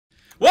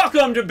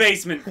Welcome to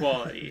basement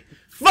quality.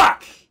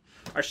 Fuck!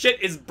 Our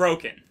shit is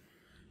broken.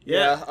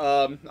 Yeah,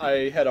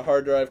 I had a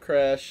hard drive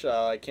crash.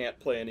 I can't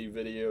play any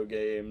video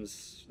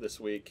games this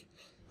week.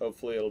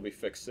 Hopefully it'll be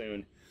fixed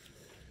soon.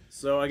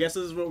 So I guess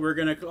this is what we're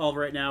gonna call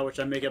right now, which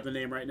I'm making up the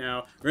name right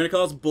now. We're gonna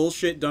call this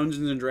Bullshit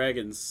Dungeons and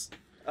Dragons.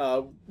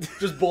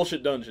 Just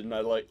Bullshit Dungeon. I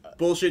like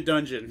Bullshit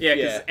Dungeon. Yeah,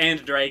 because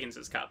And Dragons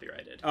is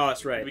copyrighted. Oh,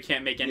 that's right. We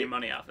can't make any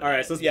money off of it. All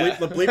right, so let's Yeah.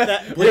 bleep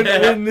that. Bleep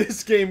that when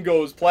this game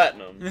goes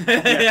platinum.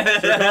 Yeah,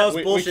 so call us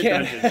we Bullshit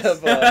can't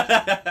Dungeons.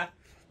 have.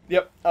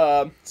 Yep.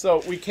 So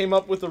we came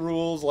up with the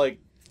rules like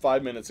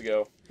 5 minutes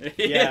ago.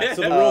 Yeah,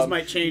 so the rules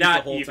might change Not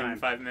the whole even time.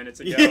 5 minutes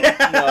ago.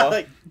 Yeah, No.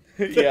 like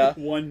Yeah.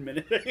 1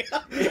 minute.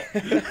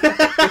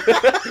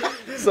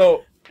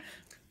 So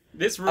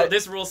This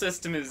rule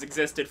system has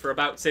existed for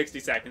about 60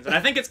 seconds, and I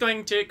think it's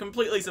going to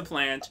completely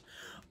supplant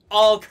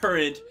all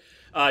current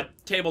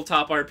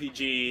tabletop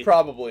RPG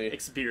probably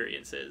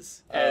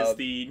experiences as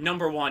the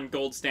 #1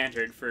 gold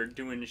standard for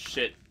doing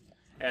shit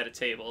at a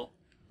table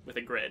with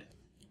a grid.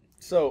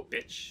 so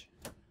Bitch.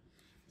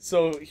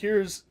 So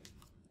here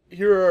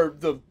are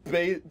the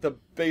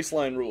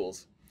baseline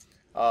rules.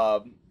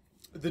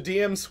 The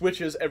DM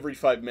switches every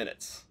 5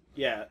 minutes.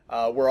 Yeah.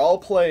 We're all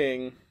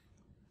playing.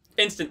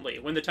 Instantly,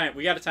 when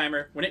we got a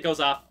timer. When it goes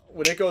off,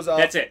 When it goes off,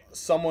 that's it.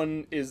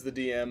 Someone is the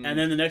DM, And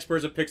then the next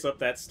person picks up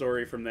that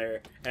story from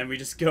there, and we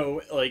just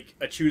go like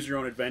a choose your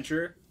own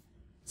adventure.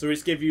 So we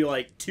just give you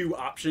like 2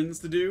 options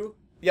to do.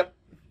 Yep.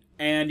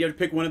 And you have to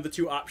pick one of the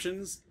 2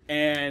 options,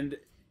 and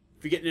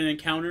if you get in an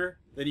encounter,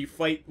 then you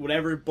fight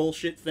whatever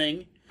bullshit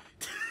thing.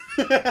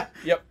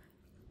 Yep.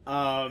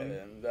 Um,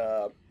 And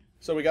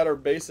so we got our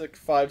basic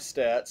 5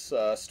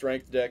 stats: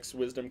 strength, dex,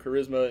 wisdom,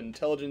 charisma,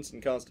 intelligence,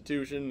 and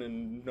constitution,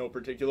 in no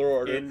particular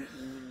order. In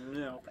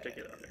no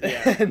particular order.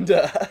 yeah.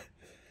 And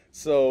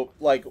so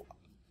like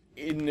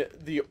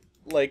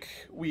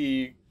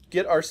we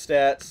get our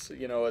stats.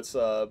 You know, it's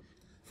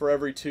for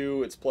every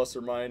 2, it's plus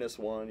or minus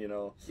 1. You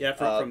know. Yeah,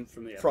 from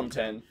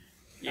 10.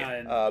 Yeah.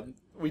 And,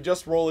 We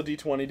just roll a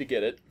d20 to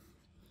get it.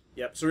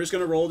 yep. So we're just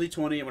gonna roll a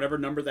d20, and whatever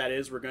number that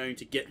is, we're going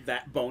to get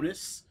that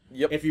bonus.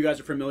 Yep. If you guys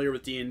are familiar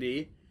with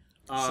D&D.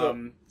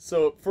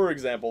 So for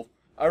example,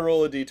 I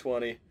roll a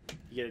d20.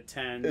 You get a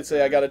 10. Let's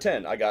say I got a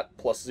 10. I got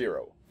plus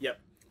 0. Yep.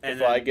 And If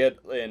then, I get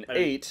an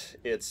 8,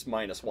 it's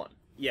minus 1.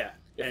 yeah.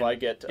 If and I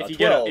get a If you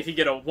 12, if you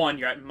get a 1,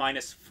 you're at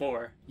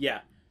 -4.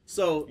 yeah.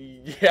 So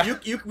yeah.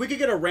 we could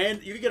get a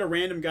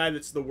random guy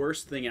that's the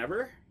worst thing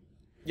ever.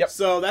 Yep.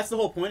 So that's the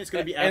whole point. It's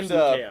going to be And,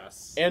 absolute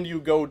chaos. And you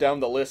go down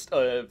the list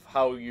of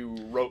how you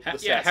wrote the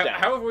stats down.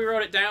 However we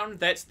wrote it down,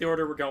 that's the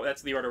order we're going.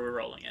 That's the order we're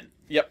rolling in.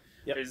 Yep.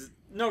 There's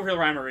no real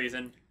rhyme or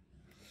reason.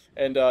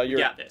 And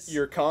got this.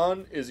 your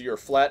con is your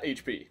flat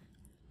HP.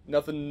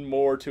 Nothing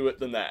more to it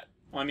than that.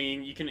 Well, I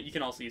mean, you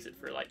can also use it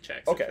for like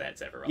checks Okay. if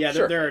that's ever wrong. Yeah,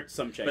 Sure. there are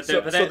some checks. But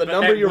So, but so the but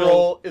number that you will-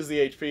 roll is the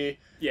HP,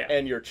 Yeah.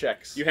 and your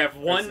checks. You have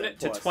 1 Percent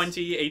to plus.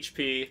 20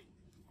 HP,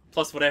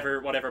 plus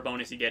whatever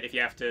bonus you get if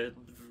you have to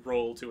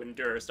roll to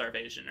endure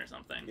starvation or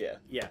something. Yeah.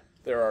 Yeah.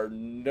 There are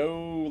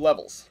no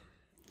levels.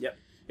 Yep.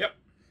 Yep.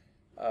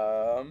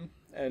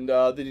 And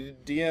the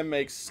DM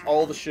makes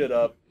all the shit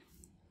up,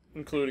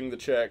 including the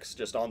checks,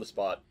 just on the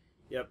spot.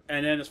 Yep.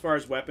 And then as far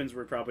as weapons,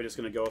 we're probably just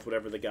going to go with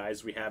whatever the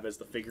guys we have as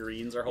the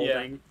figurines are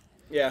holding.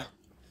 Yeah.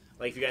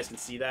 Like, if you guys can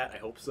see that, I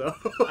hope so.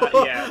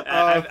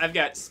 I've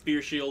got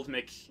Spear Shield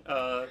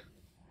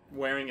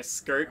wearing a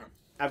skirt.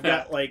 I've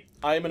got, like...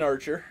 I am an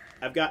archer.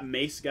 I've got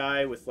Mace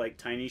Guy with, like,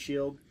 Tiny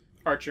Shield.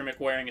 Archer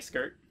wearing a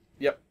skirt.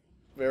 Yep.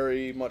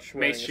 Very much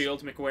wearing Mace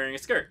Shield wearing a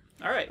skirt.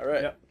 All right. All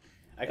right. Yep.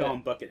 I call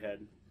him Buckethead.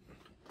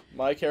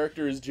 My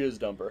character is Jizz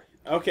Dumper.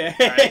 Okay.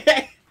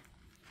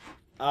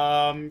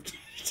 Alright.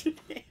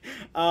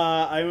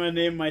 I'm gonna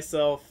name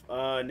myself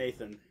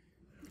Nathan.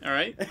 All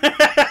right.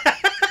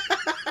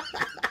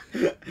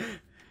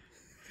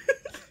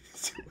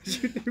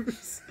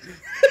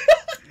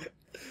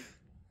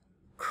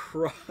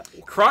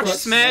 Crotch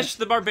Smash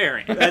the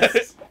Barbarian.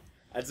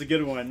 That's a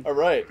good one. All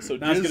right. So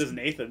Not as Jizz, good as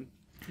Nathan.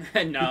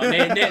 No,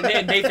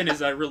 Nathan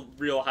is a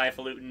real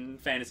highfalutin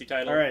fantasy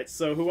title. All right.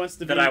 So who wants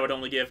to be? That I would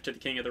only give to the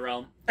King of the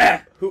Realm.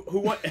 Who who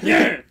wants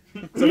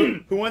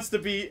to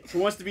be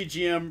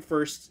GM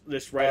first?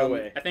 This right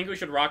away. I think we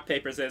should rock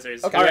paper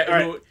scissors. Okay. All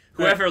right.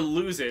 Whoever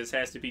loses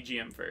has to be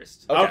GM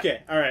first.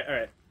 Okay. All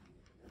right.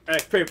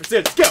 Paper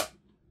scissors go.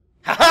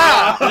 You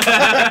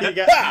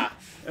got-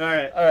 All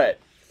right. All right.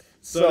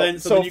 So then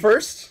you-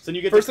 first, so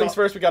you get first to things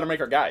call- first, we got to make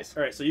our guys.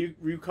 All right. So you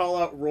call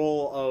out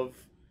roll of,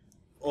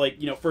 like,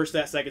 first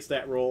stat, second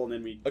stat roll, and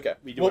then we Okay.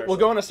 we do We'll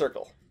go in a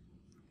circle.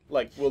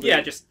 Like we'll do.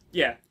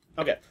 Yeah.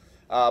 Okay.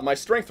 My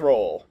strength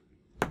roll.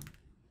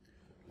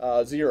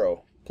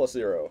 0 plus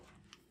 0.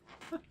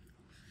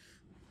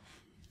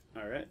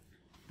 All right.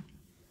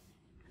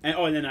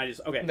 And then I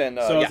just Then,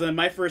 so yeah. then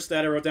my first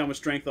stat I wrote down was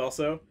strength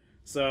also.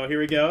 So here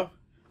we go.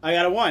 I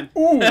got a 1.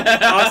 Ooh,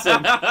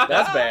 Awesome.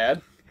 that's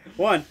bad.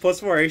 1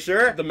 plus 4. Are you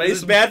sure? The Is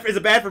mace- it bad? Is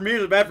it bad for me or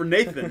is it bad for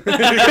Nathan?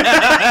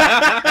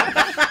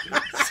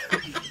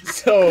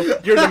 So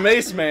you're the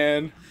mace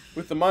man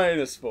with the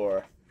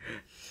 -4.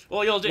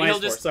 Well, he'll -4,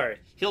 just sorry.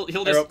 he'll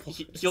I wrote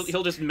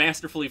he'll just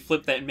masterfully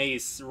flip that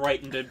mace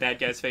right into bad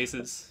guys'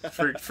 faces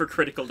for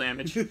critical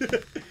damage.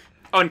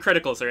 Oh, and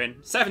criticals are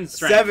in 7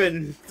 strength.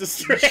 7 to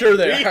strength. Sure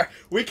they are.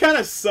 We kind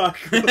of suck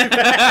really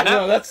bad.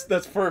 No, that's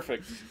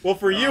perfect. Well,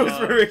 for you, it's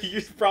perfect.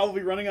 You're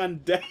probably running on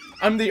death.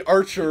 I'm the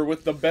archer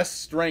with the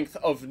best strength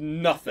of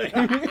nothing.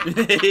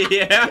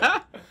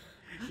 Yeah.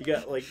 You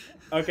got like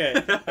okay.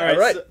 All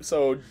right.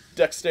 So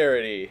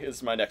dexterity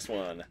is my next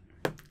one.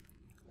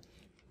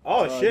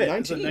 Oh shit!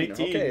 19.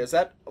 19. Okay, is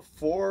that a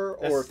 4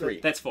 or That's 3?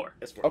 That's 4.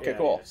 That's 4. Okay, Yeah,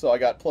 cool. yeah. So I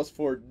got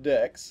 +4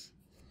 dex.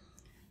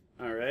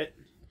 All right.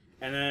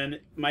 And then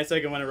my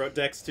second one I wrote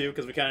Dex 2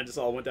 because we kind of just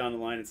all went down the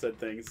line and said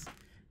things.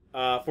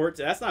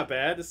 14. That's not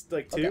bad. This is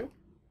like 2. Okay.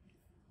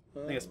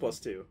 I think it's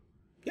 +2.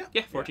 Yeah,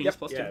 14 Yep. is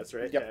 +2. Yeah, that's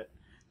right. Yep.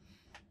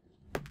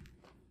 Yeah.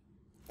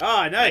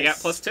 Ah, nice. I got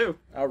 +2.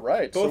 All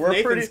right. Both so we're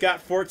Nathan's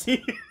got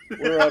 14.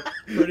 we're a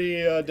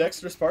pretty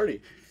dexterous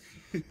party.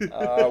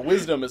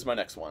 Wisdom is my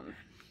next one.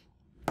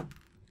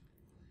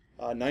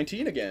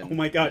 19 again. Oh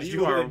my god! Did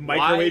you are like,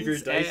 microwave your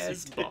wise dice?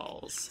 as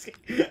balls.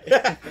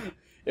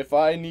 If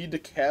I need to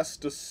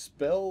cast a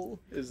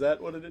spell, is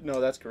that what it is? No,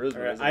 that's charisma.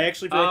 All right, Isn't I it?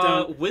 actually wrote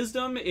down.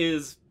 Wisdom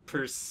is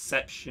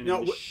perception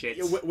No, shit.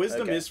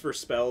 wisdom Okay. is for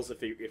spells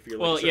if you're.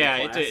 Well, like, yeah,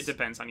 certain it class.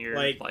 depends on your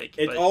Like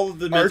but all of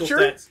the mental Archer?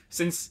 stats.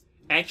 since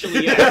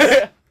actually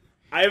yes,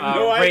 I have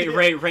no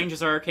idea.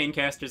 ranges are arcane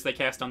casters. They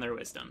cast on their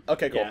wisdom.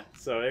 Okay, cool. Yeah.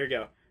 So there you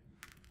go.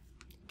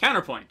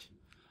 Counterpoint.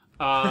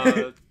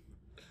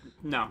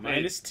 No,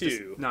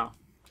 -2. No,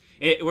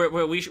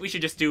 we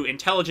should just do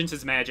intelligence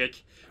is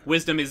magic.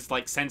 Wisdom is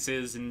like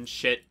senses and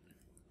shit.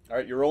 All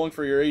right, you're rolling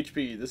for your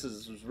HP. This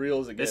is as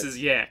real as it gets. This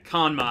is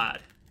con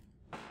mod.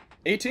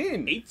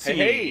 18. 18.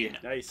 Hey.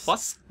 Nice.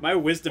 Plus My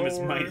wisdom is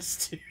 4.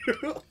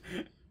 -2.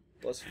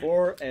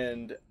 +4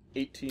 and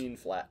 18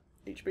 flat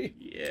HP.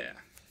 yeah.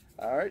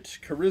 All right,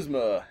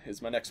 charisma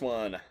is my next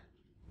one.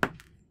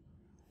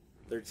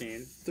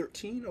 13.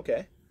 13.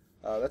 Okay.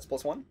 That's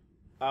 +1.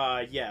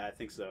 Yeah, I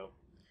think so.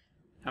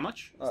 How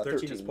much?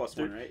 13 is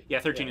 +1, right? Yeah,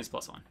 13 is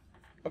 +1.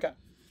 Okay.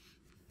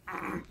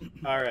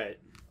 All right.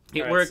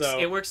 It All right, works. so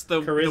it works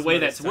the charisma way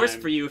this that's worse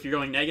time. for you if you're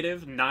going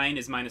negative. 9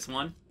 is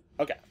 -1.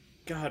 Okay.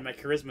 God, my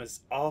charisma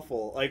is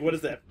awful. Like, what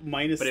is that?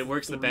 -3? But it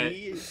works the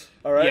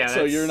All right. Yeah, so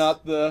that's- you're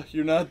not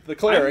the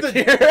cleric I'm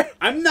here.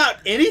 I'm not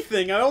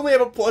anything. I only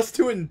have a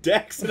 +2 in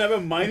Dex, and I have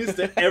a minus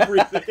to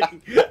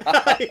everything.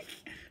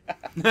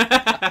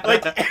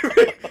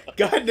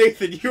 God,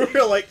 Nathan, you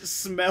were like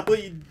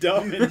smelly,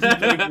 dumb, and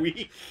like,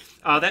 weak.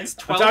 That's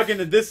I'm 12. talking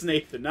to this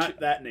Nathan, not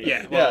that Nathan.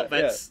 Yeah, well, Yeah,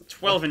 that's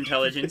 12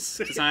 intelligence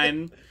because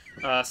I'm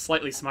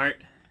slightly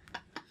smart,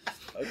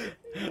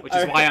 which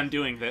is why I'm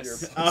doing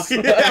this. Oh,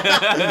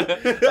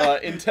 yeah.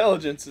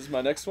 Intelligence is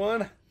my next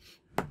one.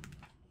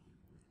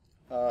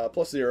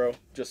 +0,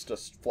 just a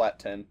flat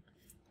 10.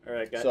 All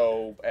right, got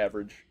So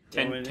average.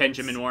 10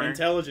 Jim and Warner.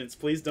 Intelligence,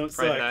 please don't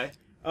Private suck. eye.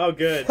 Oh,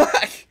 good.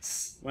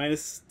 Is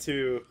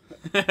 -2.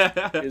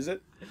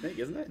 it? I think,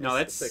 isn't it? No,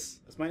 It's that's- 6.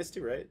 It's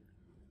 -2, right?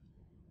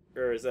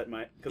 Or is that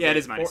my? Yeah, it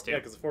is -4. -2. Yeah,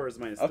 because 4 is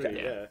 -3. Okay.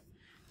 Yeah.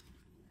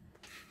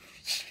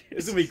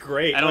 This is gonna be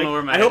great. I don't know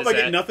where my I head hope is I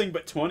get at. nothing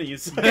but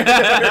 20s.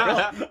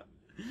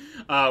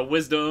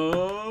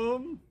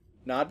 Wisdom.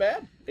 Not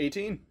bad.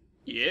 18.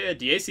 Yeah,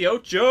 DAC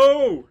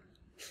Ocho.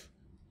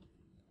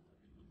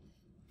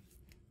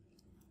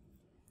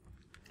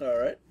 All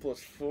right,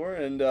 +4,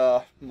 and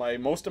my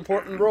most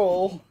important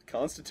roll,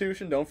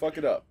 Constitution. Don't fuck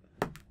it up.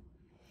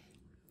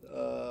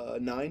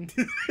 9.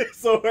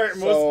 So,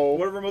 So-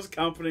 one of our most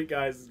confident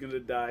guys is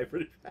gonna die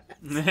pretty fast.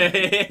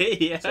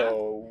 Yeah.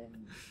 So,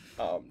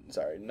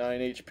 sorry,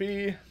 9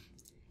 HP,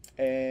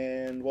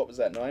 and what was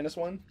that?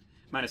 -1.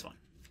 -1.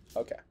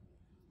 Okay.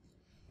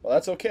 Well,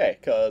 that's okay,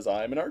 cause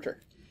I'm an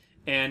archer.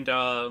 And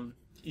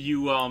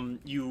new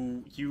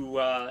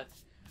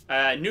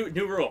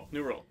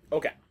rule.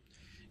 Okay.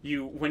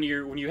 When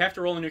you have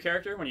to roll a new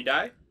character when you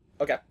die,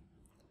 Okay.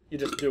 You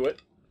just do it.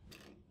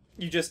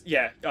 you just you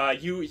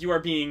are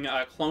being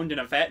cloned in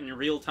a vat in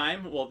real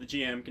time while the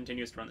GM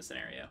continues to run the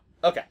scenario.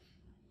 Okay.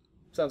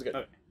 Sounds good.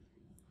 Okay.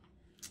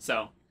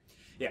 So,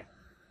 yeah,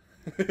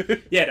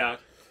 yeah, dog.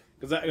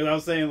 Because I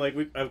was saying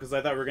because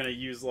I thought we were gonna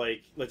use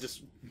let's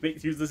just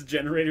use this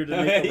generator to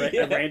make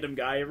Yeah. a random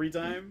guy every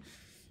time.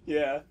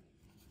 Yeah.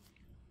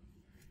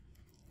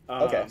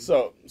 Okay.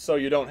 So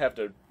you don't have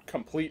to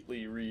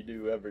completely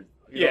redo every.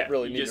 You Yeah, don't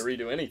really you need just- to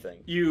redo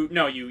anything. You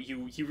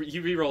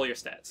re-roll your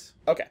stats,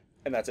 Okay,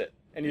 and that's it.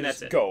 And you And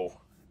just that's it.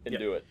 go and Yep.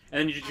 do it.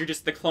 and then you're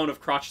just the clone of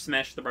Crotch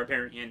Smash the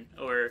Barbarian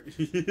or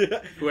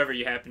whoever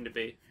you happen to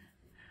be.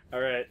 All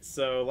right.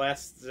 So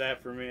last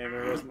stat for me, I'm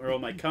gonna roll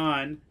my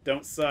con.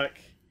 Don't suck.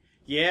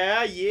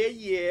 Yeah.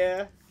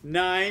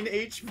 9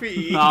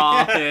 HP.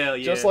 Oh hell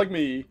yeah! Just like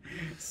me.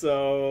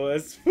 So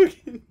that's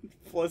fucking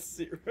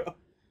 +0.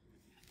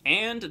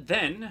 And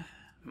then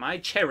my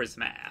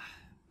charisma.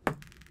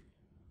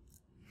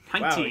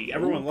 19. Wow,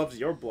 everyone loves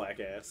your black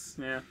ass.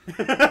 Yeah.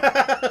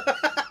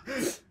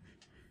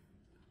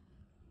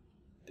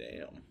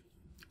 Damn.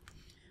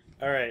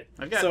 All right.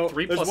 I've got so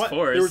 3 there's plus one,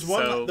 4s, There's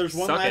one. so There's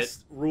one suck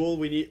last rule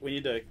we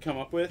need to come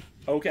up with.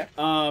 Okay.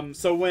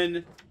 So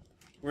when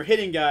we're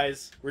hitting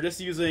guys, we're just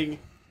using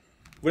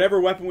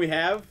whatever weapon we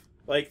have.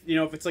 Like, you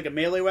know, if it's like a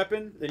melee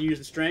weapon, then you're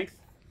using strength.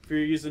 If you're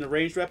using a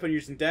ranged weapon, you're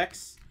using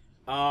dex.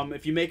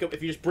 If you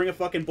just bring a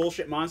fucking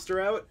bullshit monster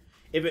out,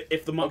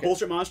 if the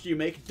bullshit monster you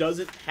make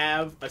doesn't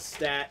have a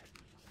stat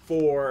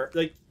for,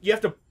 like, you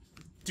have to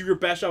do your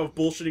best job of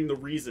bullshitting the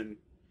reason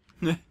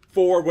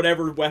for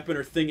whatever weapon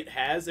or thing it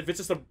has. If it's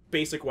just a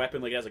basic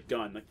weapon, like it has a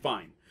gun, like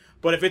fine.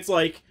 But if it's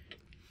like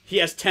he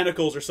has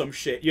tentacles or some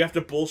shit, you have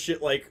to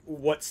bullshit like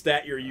what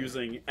stat you're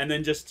using, and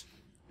then just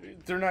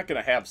They're not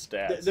gonna have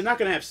stats. they're not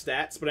gonna have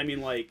stats, but I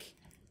mean like,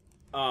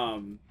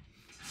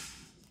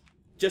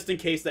 just in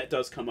case that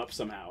does come up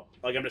somehow.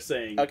 Like I'm just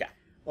saying. Okay.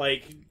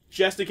 Like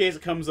just in case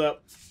it comes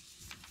up,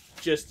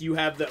 just you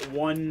have that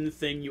one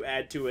thing you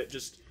add to it.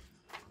 Just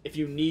if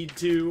you need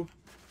to.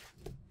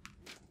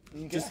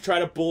 Okay. Just try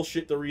to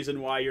bullshit the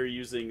reason why you're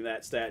using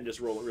that stat and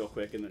just roll it real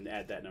quick and then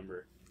add that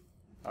number.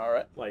 All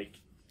right. Like,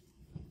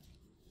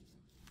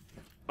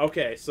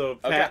 okay, so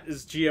Pat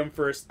is GM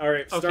first. All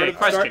right. Okay,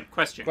 question.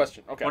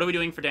 Okay. What are we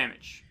doing for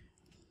damage?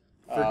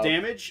 For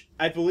damage,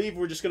 I believe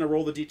we're just gonna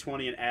roll the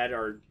d20 and add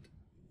our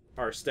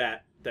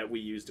stat that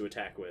we use to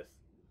attack with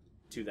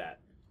to that.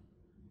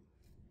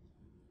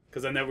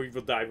 Because then we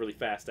will die really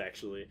fast,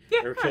 actually.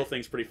 Yeah, or kill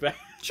things pretty fast.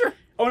 Sure.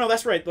 Oh no,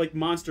 that's right. Like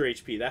monster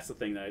HP. That's the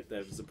thing that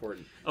is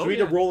important. So you need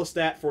to roll a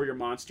stat for your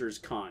monster's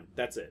con.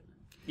 That's it.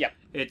 Yeah.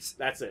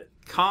 That's it.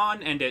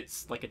 Con and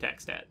it's like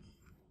attack stat.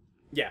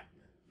 Yeah.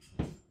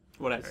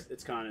 Whatever.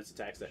 It's con. It's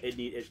attack stat.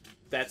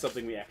 That's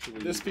something we actually.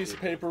 This need piece to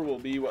of do. paper will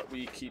be what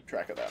we keep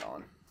track of that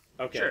on.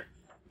 Okay. Sure.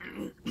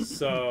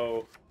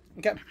 So.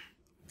 Okay.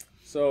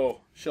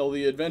 So shall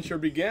the adventure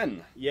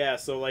begin? Yeah.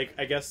 So like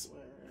I guess.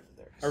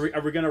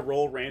 Are we gonna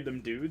roll random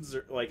dudes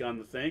or, like on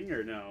the thing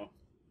or no?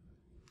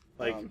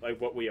 Like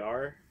what we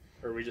are,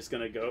 or are we just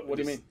gonna go? What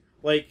do you mean?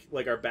 Like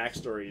our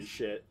backstory and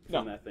shit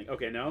from No. that thing.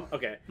 Okay, no.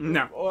 Okay.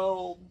 No.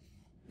 Well,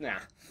 nah.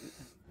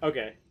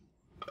 Okay.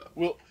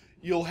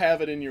 You'll have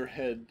it in your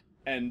head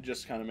and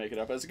just kind of make it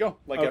up as you go,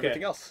 like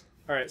everything else.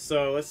 All right.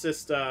 So let's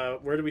just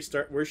where do we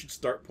start? Where should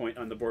start point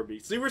on the board be?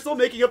 See, we're still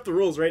making up the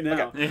rules right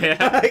now. Okay.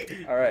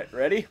 Yeah. All right,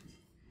 ready?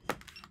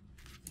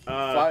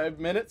 5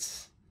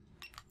 minutes.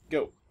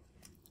 Go.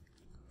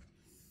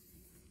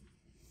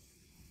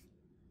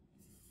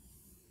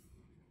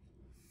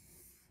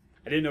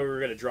 I didn't know we were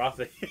gonna draw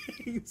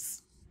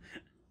things.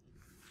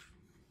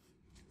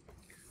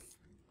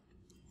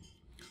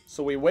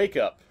 So we wake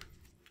up,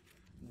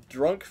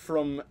 drunk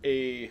from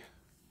a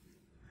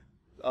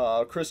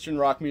Christian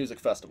rock music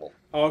festival.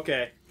 Oh,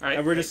 okay. All right.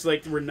 And we're just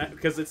like we're not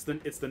because it's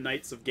the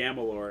Knights of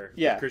Gamelor,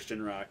 Yeah. the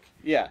Christian rock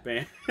Yeah.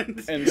 band.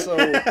 And so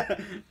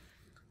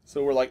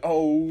we're like,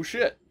 oh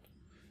shit.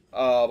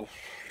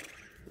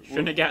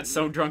 Shouldn't have got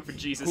so drunk for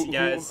Jesus, you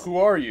guys. Who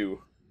are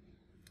you?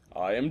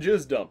 I am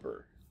Jizz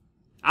Dumper.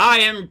 I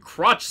am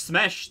Crotch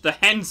Smash, the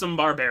handsome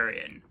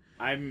barbarian.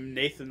 I'm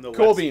Nathan the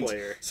Cool Let's beans.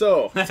 player.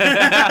 So,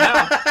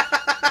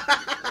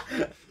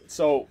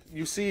 so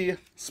you see,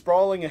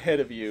 sprawling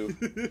ahead of you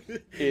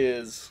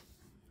is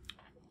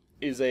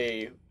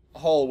a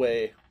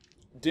hallway,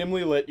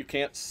 dimly lit. You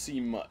can't see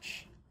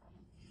much.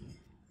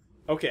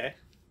 Okay.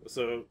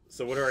 So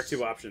what are our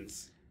two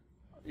options?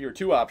 Your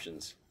two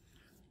options: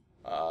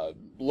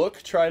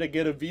 look, try to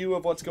get a view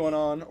of what's going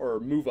on, or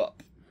move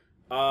up.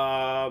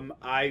 I'm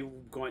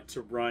going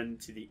to run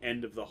to the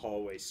end of the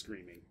hallway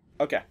screaming.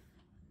 Okay.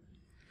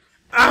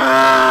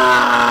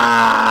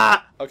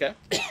 Ah! Okay.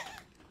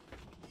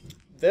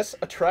 This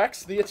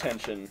attracts the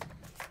attention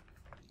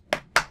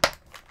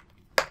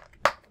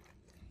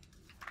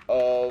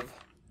of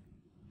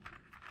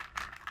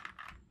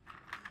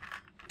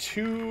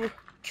 2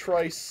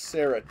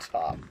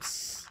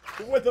 Triceratops.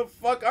 What the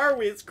fuck are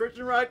we? It's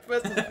Christian Rock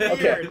Fest is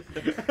Okay.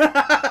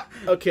 weird.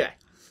 Okay.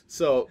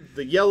 So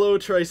the yellow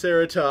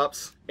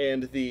Triceratops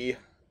and the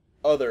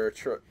other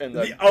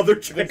The other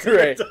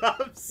gray.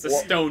 Triceratops. The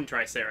stone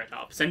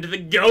Triceratops and the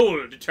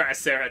gold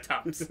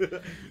Triceratops.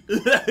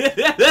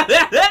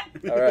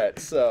 All right.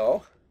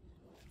 So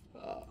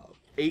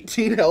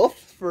 18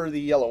 health for the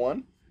yellow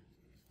one,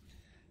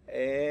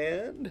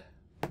 and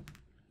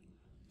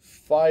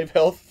 5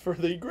 health for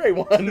the gray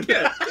one.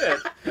 Good,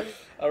 good.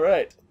 All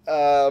right.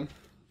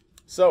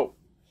 So,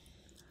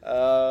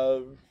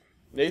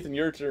 Nathan,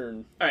 your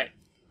turn. All right.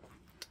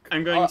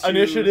 I'm going to...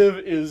 Initiative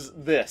is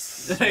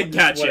this.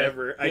 Gotcha.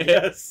 Whatever, I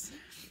guess.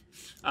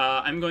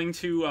 I'm going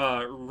to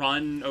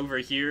run over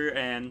here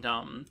and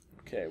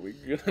Okay, we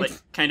good. like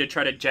kind of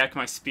try to jack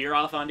my spear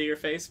off onto your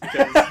face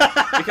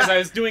because I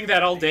was doing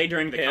that all day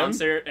during the Him?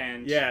 concert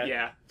and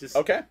Yeah. just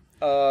Okay.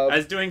 I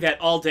was doing that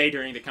all day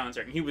during the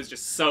concert and he was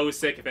just so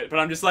sick of it. But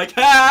I'm just like,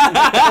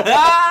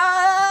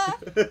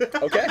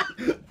 Okay.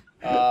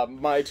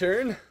 My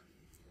turn.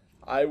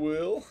 I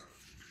will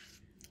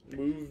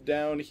move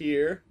down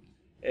here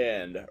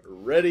and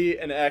ready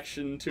an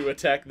action to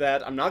attack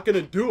that. I'm not going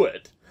to do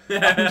it.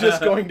 I'm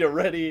just going to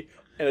ready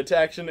an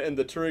attack-action, and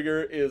the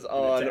trigger is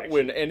on attack-action.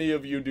 when any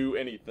of you do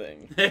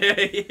anything.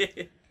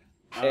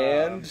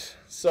 And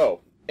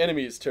so,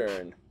 enemy's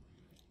turn.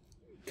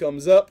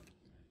 Comes up.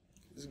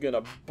 Is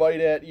gonna bite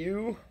at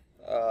you.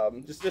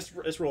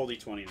 Just roll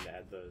d20 and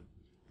add the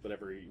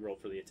whatever you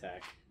rolled for the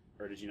attack,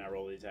 or did you not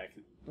roll the attack?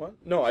 What?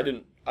 No, I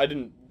didn't.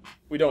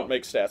 We don't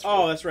make stats.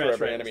 Oh, that's right. For That's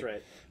every right. enemy. That's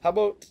right. How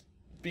about,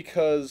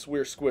 because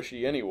we're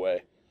squishy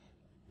anyway,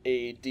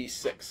 a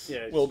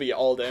d6 will be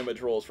all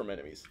damage rolls from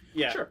enemies.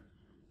 Yeah. Sure.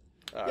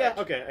 All Yeah. right.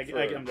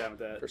 Okay. I'm down with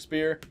that. For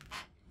spear,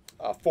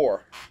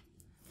 4.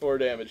 4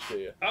 damage to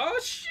you. Oh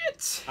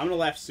shit! I'm gonna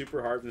laugh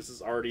super hard. This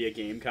is already a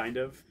game, kind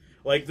of.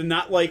 Like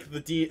not like the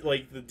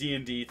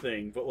D&D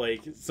thing, but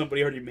like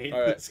somebody already made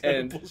this kind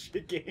of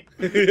bullshit game.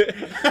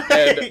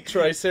 And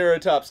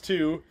Triceratops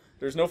 2.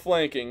 There's no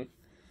flanking.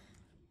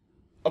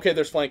 Okay,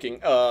 there's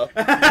flanking. 1.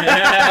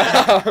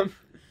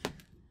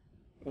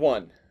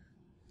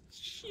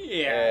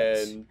 Yeah.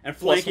 And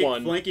plus flanking,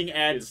 1 flanking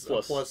adds is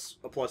a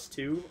plus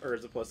 2, or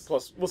is it plus?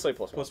 We'll say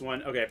plus 1. Plus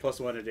 1. Okay, plus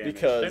 1 to damage.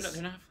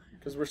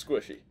 Because we're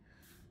squishy.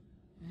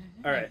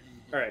 All right.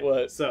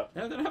 What? So,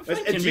 No, they're not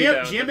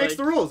GM makes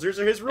the rules. These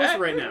are his rules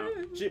right now.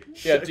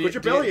 Quit your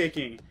belly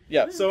aching.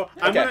 Yeah. So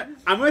I'm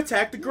gonna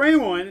attack the gray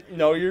one.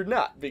 No, you're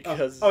not,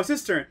 because... Oh, it's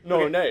his turn.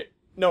 No, Okay. Nate.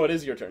 No, it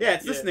is your turn. Yeah,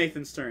 it's this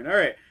Nathan's turn. All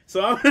right.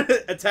 So I'm gonna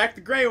attack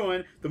the gray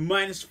one. The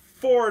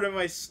 -4 to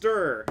my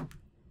stir.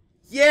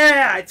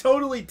 Yeah, I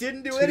totally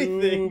didn't do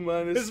anything. 2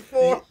 minus It's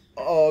 4.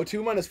 Oh,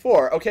 2 minus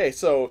 4. Okay,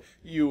 so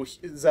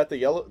is that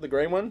the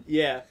gray one?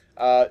 Yeah.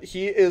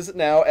 He is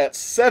now at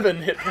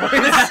 7 hit points.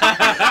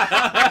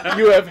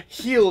 You have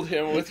healed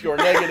him with your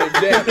negative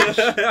damage.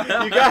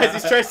 You guys,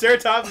 these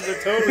Triceratops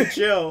are totally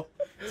chill.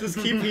 Just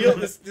keep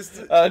healing.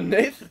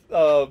 Nath,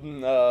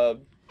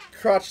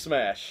 crotch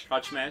smash.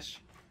 Crotch smash.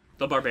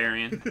 The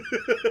barbarian.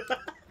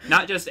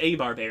 Not just a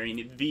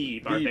barbarian, the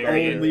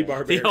barbarian. only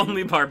barbarian. The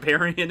only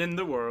barbarian in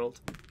the world.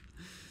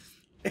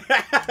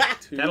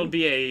 That'll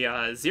be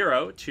a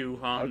 0 to...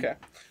 Okay.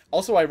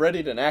 Also, I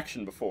readied an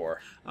action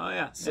before. Oh,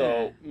 yeah.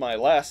 So, my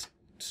last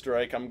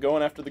strike, I'm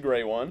going after the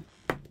gray one.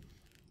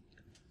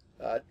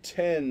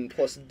 10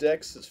 plus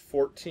dex is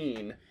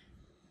 14.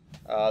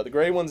 The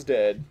gray one's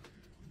dead.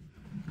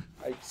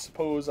 I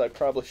suppose I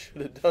probably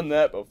should have done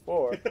that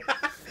before.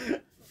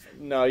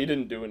 No, you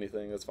didn't do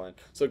anything. That's fine.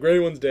 So, gray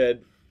one's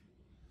dead.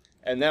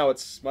 And now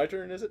it's my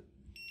turn, is it?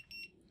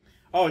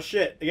 Oh,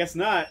 shit. I guess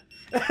not.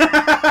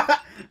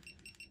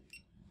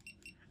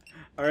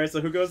 Alright,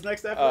 so who goes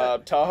next after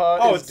that?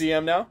 Taha is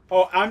DM now.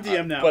 Oh, I'm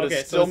DM now. But okay,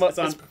 it's still it's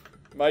on... it's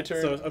my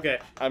turn. So, okay.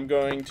 I'm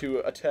going to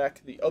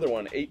attack the other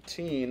one.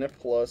 18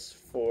 plus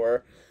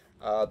 4.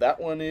 That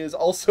one is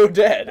also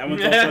dead. That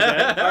one's also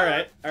dead.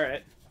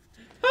 Alright.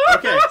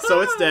 Okay, so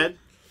it's dead.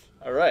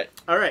 Alright,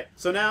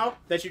 so now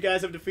that you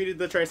guys have defeated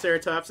the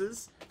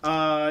Triceratopses,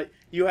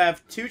 you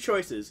have 2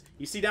 choices.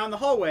 You see down the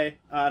hallway,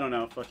 I don't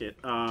know, fuck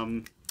it.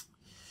 Boop,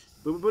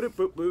 boop, boop,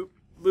 boop, boop,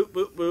 boop,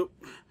 boop, boop.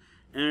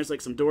 And there's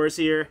like some doors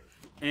here.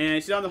 And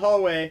you see down the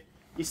hallway,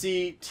 you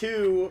see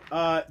 2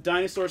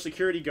 dinosaur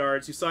security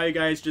guards who saw you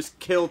guys just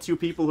kill 2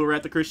 people who were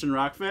at the Christian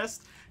Rock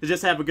Fest to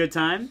just have a good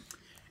time.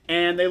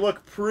 And they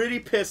look pretty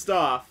pissed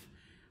off.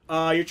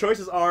 Your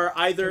choices are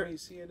either... Can you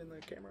see it in the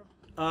camera?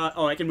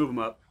 oh, I can move them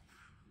up.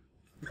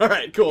 All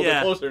right, cool. Yeah.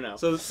 They're closer now.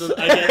 So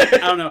I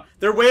don't know.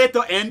 They're way at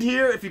the end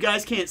here. If you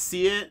guys can't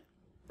see it,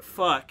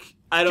 fuck.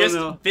 I don't Just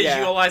know.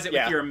 visualize it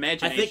Yeah. with your I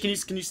imagination. think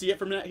can you see it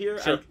from that here?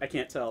 Sure. I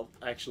can't tell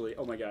actually.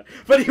 Oh my god.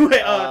 But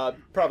anyway,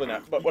 Probably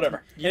not, but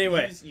whatever.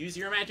 anyway. Use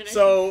your imagination.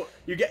 So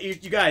you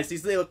guys,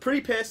 they look pretty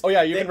pissed. Oh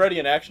yeah, you can ready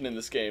an action in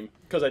this game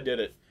because I did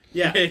it.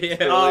 Yeah.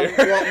 Yeah.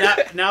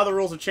 Well, now the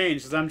rules have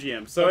changed because I'm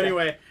GM. So Okay.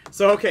 anyway,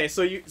 so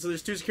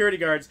there's 2 security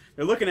guards.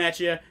 They're looking at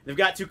you. They've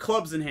got 2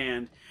 clubs in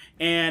hand,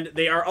 and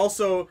they are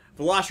also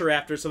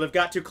velociraptors. So they've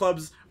got 2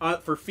 clubs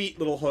for feet,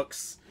 little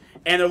hooks,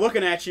 and they're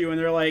looking at you, and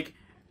they're like,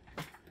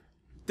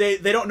 they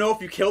don't know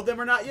if you killed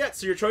them or not yet.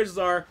 So your choices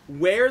are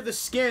wear the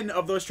skin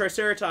of those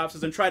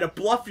Triceratopses and try to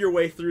bluff your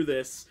way through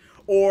this,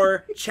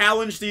 or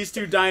challenge these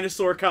 2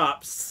 dinosaur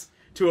cops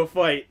to a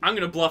fight. I'm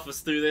gonna bluff us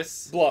through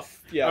this.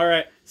 Bluff. Yeah. All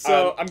right,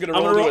 so I'm gonna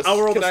roll.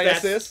 I'll roll can the I stats.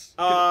 assist?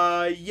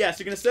 Yes,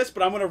 you can assist,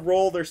 but I'm gonna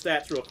roll their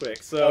stats real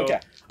quick. So, Okay.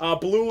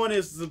 Blue one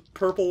is the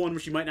purple one,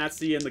 which you might not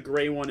see, and the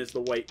gray one is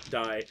the white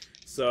die.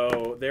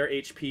 So their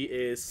HP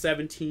is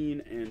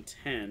 17 and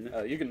 10.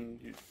 You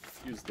can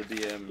use the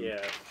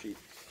DM sheet.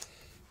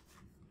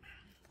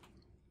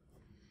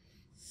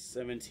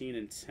 17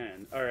 and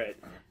 10. All right.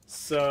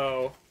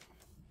 So,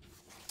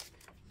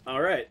 all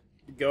right,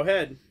 go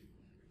ahead.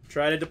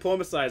 Try to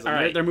diplomatize them. All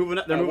right. They're moving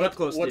up. They're moving up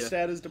close to you. What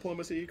stat is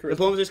diplomacy? Charisma?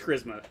 Diplomacy is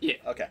charisma. Yeah.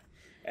 Okay.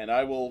 And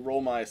I will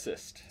roll my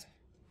assist.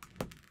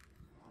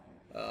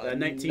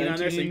 19 on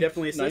there, so you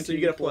definitely assist. So you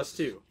get a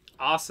 +2.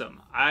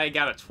 Awesome. I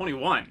got a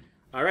 21.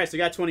 All right, so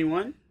you got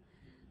 21.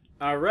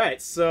 All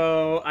right,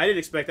 so I didn't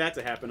expect that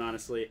to happen,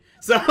 honestly.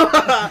 So,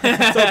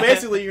 so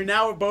basically, you're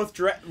now both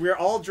we're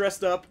all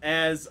dressed up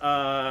as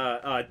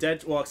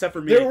dead. Well, except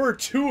for me. There were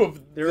two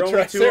of There the were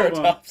only two of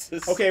them.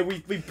 Triceratopses. Okay,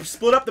 we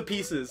split up the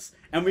pieces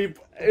and we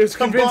It was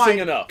convincing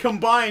enough.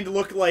 Combined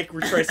look like we're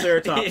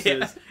Triceratopses.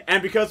 Yeah.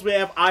 And because we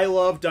have "I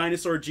Love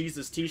Dinosaur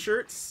Jesus"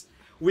 T-shirts,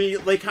 we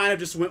kind of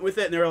just went with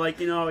it, and they were like,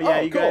 you know, yeah,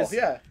 Oh, you cool. guys,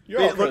 Yeah, you're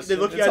they all look you Christian.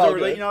 guys It's all over,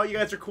 like, good. you know, you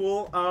guys are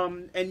cool,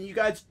 and you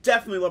guys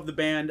definitely love the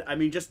band. I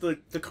mean, just the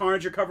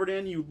carnage you're covered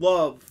in. You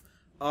love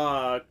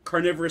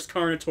Carnivorous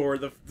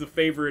Carnotaur, the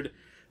favored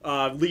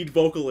lead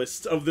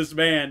vocalist of this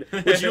band.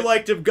 Would you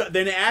like to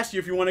then ask you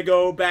if you want to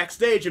go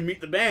backstage and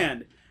meet the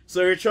band?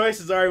 So your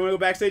choices are: you want to go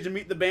backstage and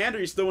meet the band, or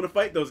you still want to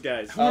fight those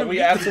guys? We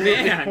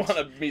absolutely band. want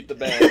to meet the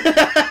band.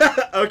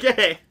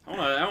 Okay.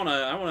 I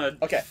wanna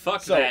Okay,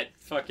 fuck so- that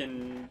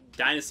fucking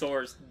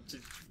dinosaurs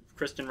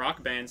Christian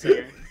rock band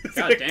singer.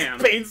 God damn.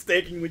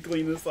 Painstakingly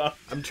clean this up.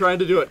 I'm trying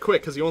to do it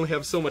quick because you only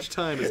have so much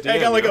time as DM. I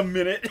got like you a know?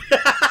 minute.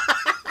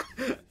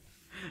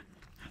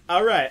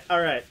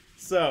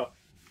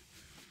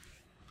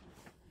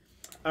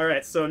 All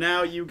right. So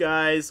now you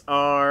guys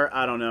are,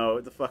 I don't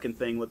know, the fucking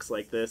thing looks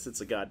like this.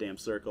 It's a goddamn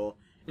circle.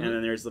 And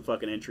then there's the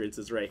fucking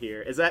entrances right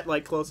here. Is that,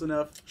 like, close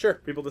enough Sure. for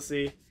people to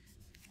see?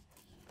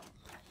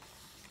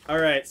 All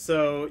right,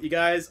 so you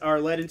guys are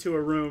led into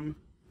a room.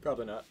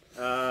 Probably not.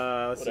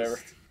 Whatever.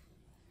 Just-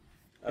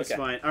 That's Okay.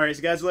 fine. All right, so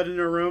you guys are led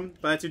into a room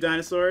by the two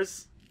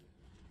dinosaurs.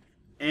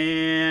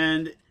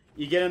 And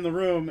you get in the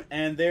room,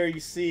 and there you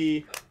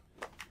see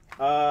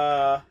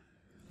the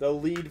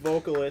lead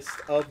vocalist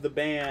of the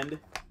band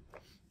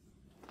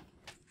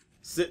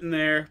sitting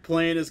there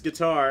playing his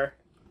guitar,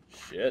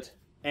 Shit.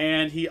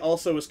 and he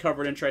also is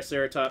covered in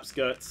Triceratops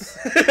guts.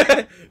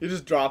 You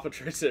just drop a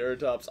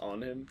Triceratops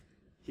on him.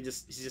 He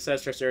just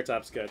has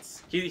Triceratops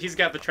guts. He's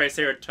got the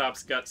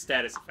Triceratops gut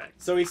status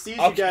effect. So he sees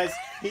you Okay.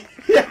 guys.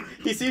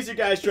 He sees you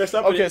guys dressed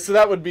up. Okay, In so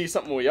that would be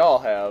something we all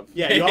have.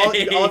 yeah,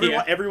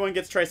 everyone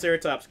gets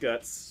Triceratops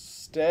guts.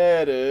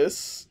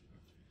 Status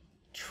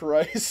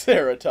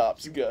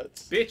Triceratops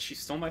guts. Bitch, you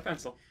stole my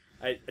pencil.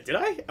 Did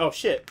I? Oh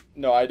shit.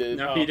 No, I did.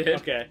 No. Oh, He did.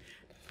 Okay.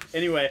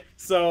 Anyway,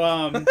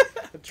 so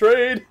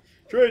Trade.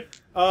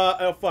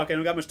 oh fuck, I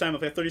don't got much time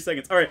left. I have 30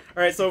 seconds.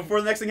 Alright, so before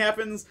the next thing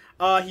happens,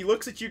 he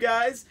looks at you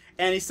guys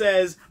and he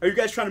says, "Are you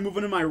guys trying to move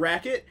into my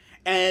racket?"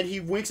 And he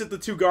winks at the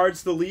two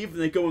guards to leave,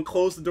 and they go and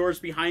close the doors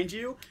behind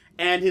you,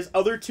 and his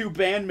other two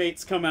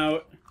bandmates come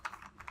out,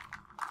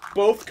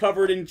 both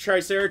covered in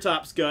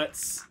Triceratops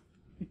guts.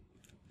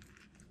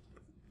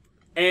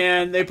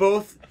 And they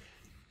both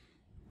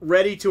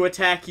ready to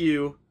attack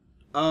you.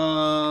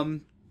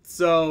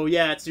 So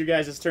yeah, it's your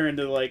guys' turn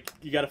to, like,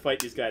 you gotta fight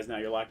these guys now.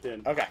 You're locked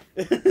in. Okay.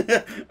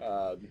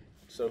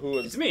 So who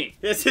was? It's me.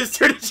 It's his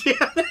turn to jam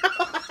now.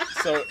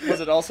 So was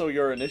it also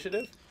your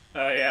initiative?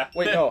 Yeah.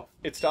 Wait, no,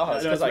 it's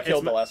Taha's No, because I it's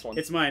killed mi- the last one.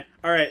 It's mine.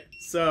 All right.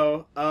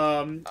 So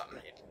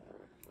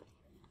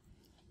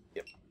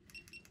Yep.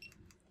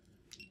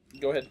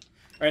 Go ahead.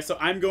 all right. So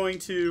I'm going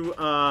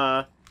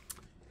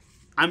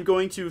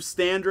to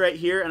stand right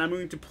here, and I'm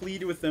going to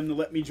plead with them to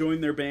let me join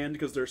their band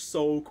because they're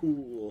so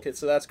cool. Okay,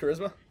 so that's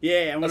charisma.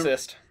 Yeah, I'm gonna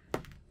Assist.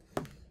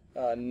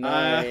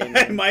 9.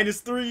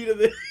 -3 to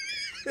this.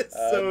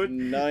 So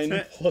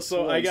 9 plus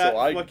so 1. I got so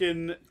I,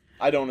 fucking.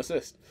 I don't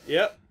assist.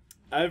 Yep.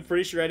 I'm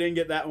pretty sure I didn't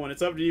get that one.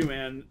 It's up to you,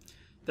 man.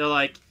 They're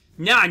like,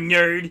 nah,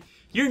 nerd,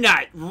 you're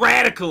not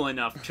radical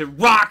enough to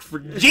rock for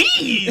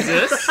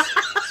Jesus.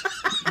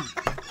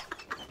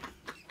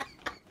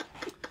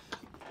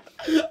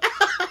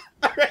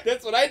 Alright,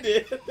 that's what I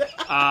did.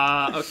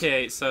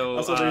 Okay, so.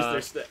 Also,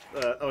 there's their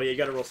oh yeah, you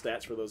gotta roll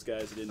stats for those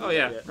guys. Who didn't Oh do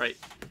yeah, that yet.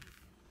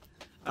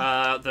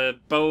 right. The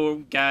bow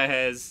guy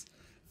has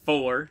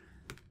 4.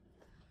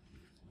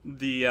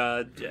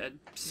 The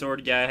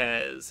sword guy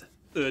has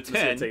I'm just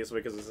gonna 10. take this away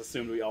because it's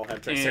assumed we all have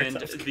And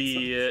Triceratops.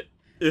 the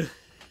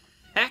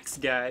hex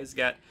guy's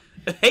got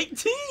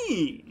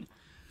 18.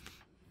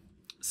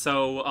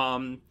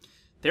 So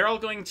they're all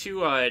going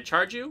to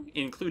charge you,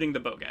 including the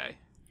bow guy.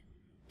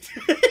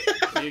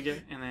 You go,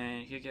 and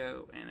then you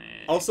go, and then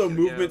also, you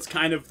movement's go.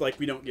 kind of like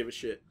we don't give a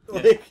shit.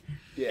 Like,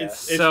 Yeah. It's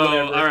So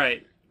whatever. all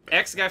right,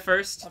 X guy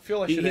first. I feel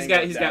like He's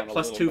got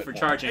 +2 for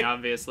charging,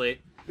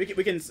 obviously. we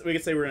can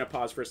say we're gonna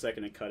pause for a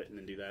second and cut it and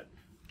then do that.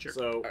 Sure.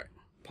 So Alright.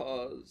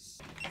 Pause.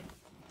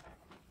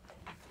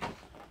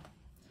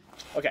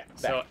 Okay.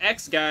 So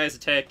X guy is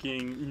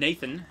attacking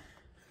Nathan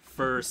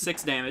for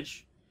 6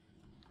 damage.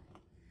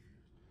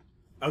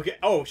 okay.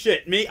 Oh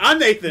shit, me. I'm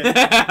Nathan.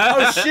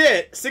 Oh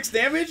shit, 6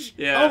 damage.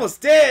 Yeah.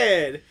 Almost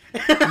dead.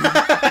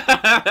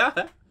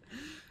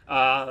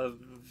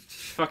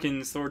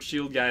 Fucking sword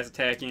shield guy's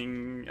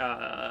attacking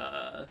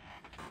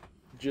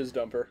Jizz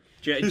dumper.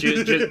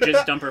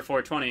 just dumper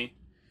 420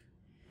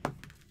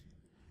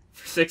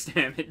 for 6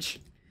 damage.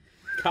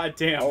 God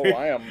damn. Oh,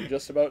 I am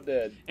just about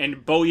dead.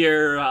 And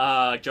Bowyer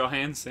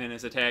Johansson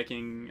is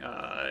attacking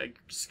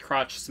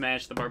Crotch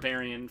Smash the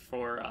Barbarian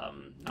for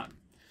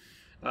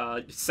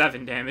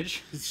 7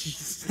 damage.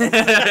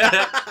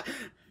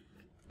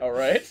 All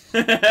right.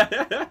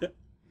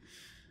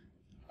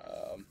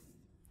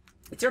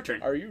 It's your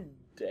turn. Are you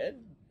dead?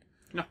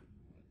 No.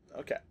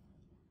 Okay.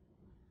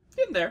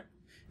 Getting there.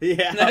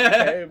 Yeah.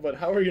 Okay, but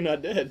how are you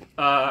not dead?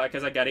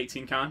 Because I got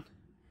 18 con.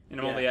 And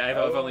I've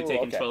only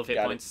taken okay. 12 hit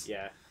Got it. points.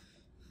 Yeah.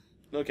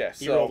 Okay,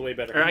 He rolled so way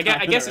better. Or I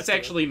than guess the it's rest of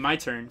actually my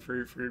turn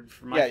for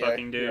my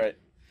fucking dude. You're right.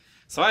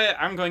 So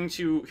I'm going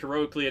to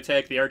heroically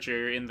attack the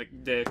archer in the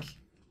dick. us.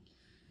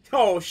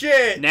 Oh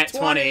shit! Nat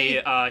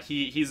 20.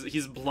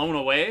 He's blown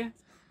away.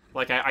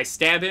 Like I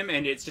stab him,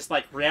 and it's just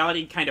like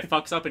reality kind of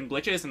fucks up and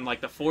glitches, and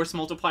like the force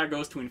multiplier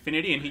goes to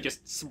infinity, and he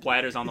just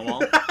splatters on the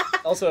wall.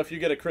 Also, if you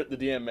get a crit, the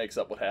DM makes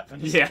up what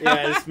happens. Yeah.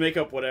 Yeah, just make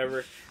up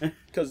whatever.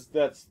 Because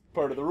that's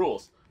part of the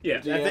rules.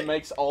 Yeah. The DM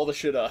makes all the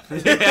shit up.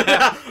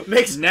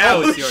 Makes Now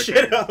all it's the your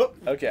shit turn. up.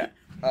 Okay.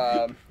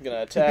 I'm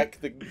gonna attack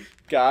the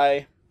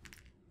guy.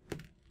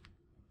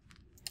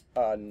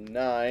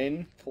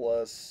 9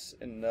 plus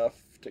enough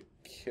to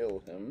kill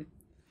him.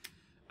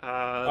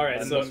 All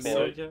right, so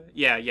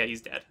yeah,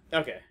 he's dead.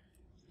 okay.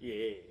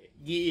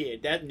 Yeah.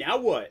 That now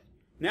what?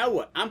 Now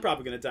what? I'm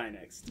probably gonna die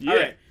next. Yeah. All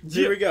right, so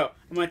Yeah. here we go.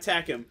 I'm gonna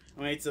attack him.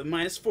 I'm gonna. It's a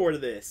 -4 to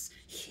this.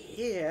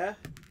 Yeah.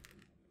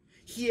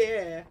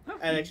 I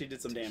actually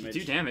did some damage.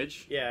 Do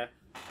damage. Yeah.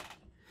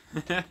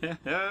 I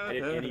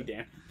did any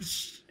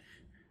damage.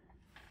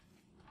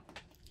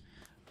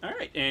 All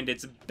right, and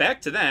it's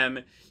back to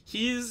them.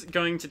 He's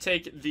going to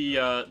take the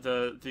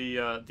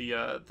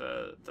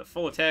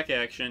full attack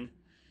action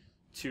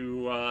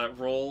to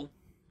roll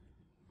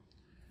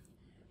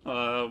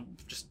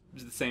just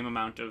the same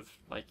amount of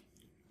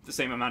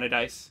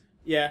dice.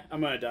 Yeah,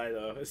 I'm gonna die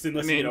though. Unless you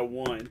get a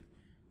 1.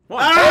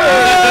 One.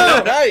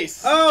 Oh,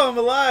 nice! Oh, I'm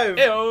alive.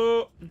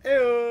 Ew.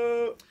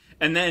 Ew.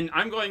 And then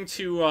I'm going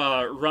to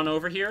run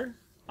over here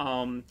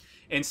and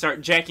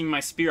start jacking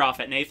my spear off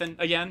at Nathan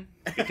again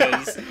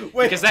because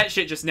Wait. because that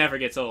shit just never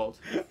gets old.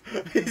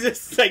 He's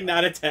just like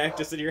not attacked,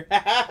 just in your.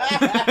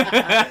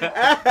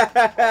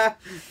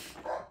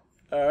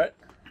 Alright.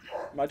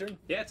 My turn?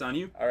 Yeah, it's on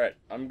you. Alright.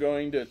 I'm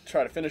going to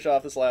try to finish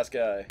off this last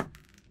guy.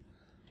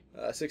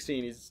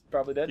 16, he's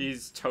probably dead?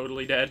 He's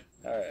totally dead.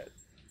 Alright.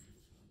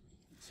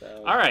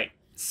 So... Alright,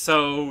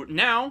 so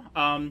now,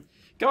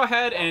 go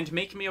ahead and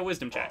make me a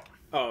wisdom check.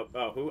 Oh,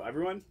 who?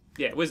 Everyone?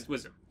 Yeah,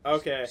 wisdom.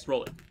 Okay. Just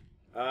roll it.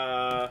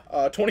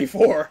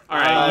 24. All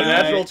right,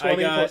 natural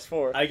 20 plus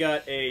 4. I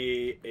got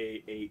a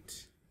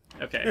 8.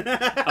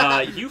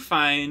 Okay. You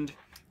find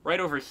right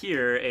over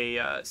here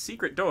a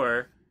secret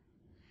door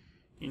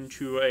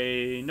into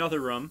another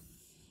room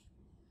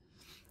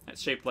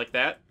that's shaped like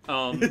that.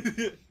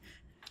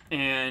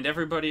 And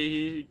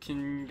everybody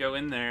can go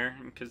in there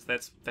because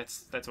that's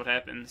what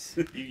happens.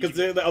 Because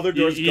the other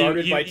door's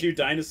guarded by 2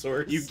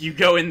 dinosaurs. You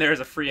go in there as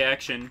a free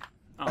action.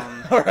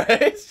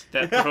 Alright.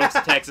 That provokes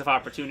attacks of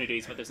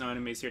opportunities, but there's no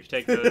enemies here to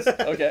take those.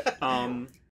 Okay.